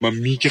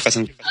Mummy की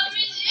कसम।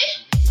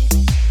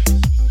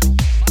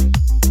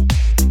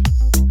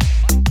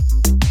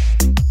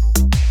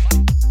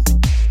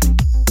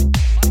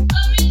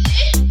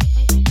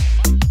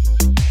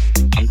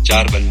 हम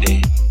चार बंदे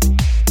हैं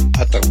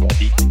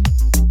आतंकवादी,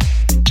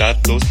 चार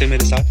दोस्त हैं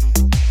मेरे साथ।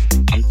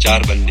 हम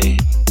चार बंदे हैं,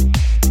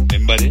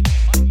 मेंबर है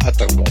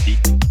आतंकवादी।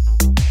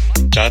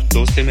 चार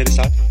दोस्त हैं मेरे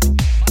साथ,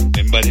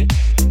 मेंबर है।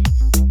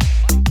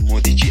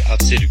 मोदी जी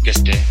आपसे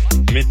रिक्वेस्ट है,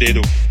 हमें दे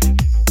दो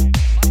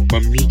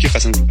मम्मी की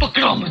कसम।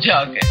 पकड़ो मुझे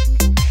आके,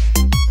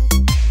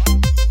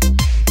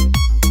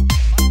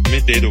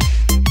 हमें दे दो।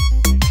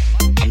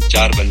 हम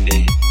चार बंदे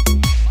हैं,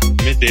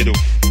 हमें दे दो।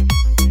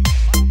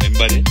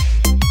 मेंबर है,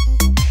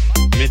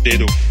 हमें दे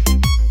दो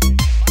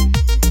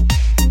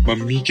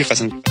मम्मी की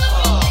कसम।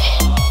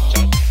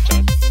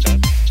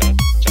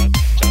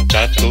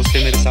 चार दोस्त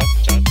हैं मेरे साथ,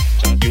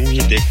 यूं ही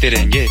देखते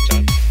रहेंगे।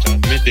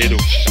 हमें दे दो।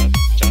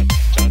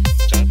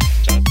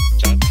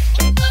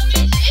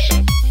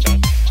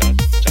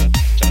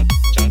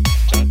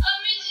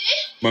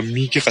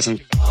 मम्मी की कसम।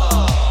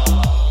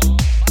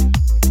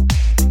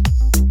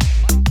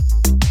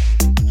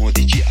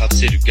 मोदी जी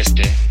आपसे रिक्वेस्ट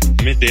है,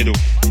 हमें दे दो।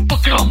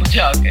 पकड़ो मुझे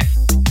आके,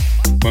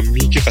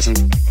 मम्मी की कसम।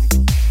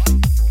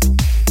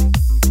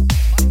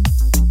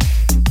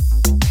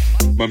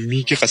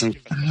 मम्मी की कसम।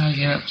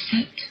 You're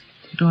upset?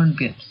 Don't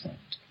be upset.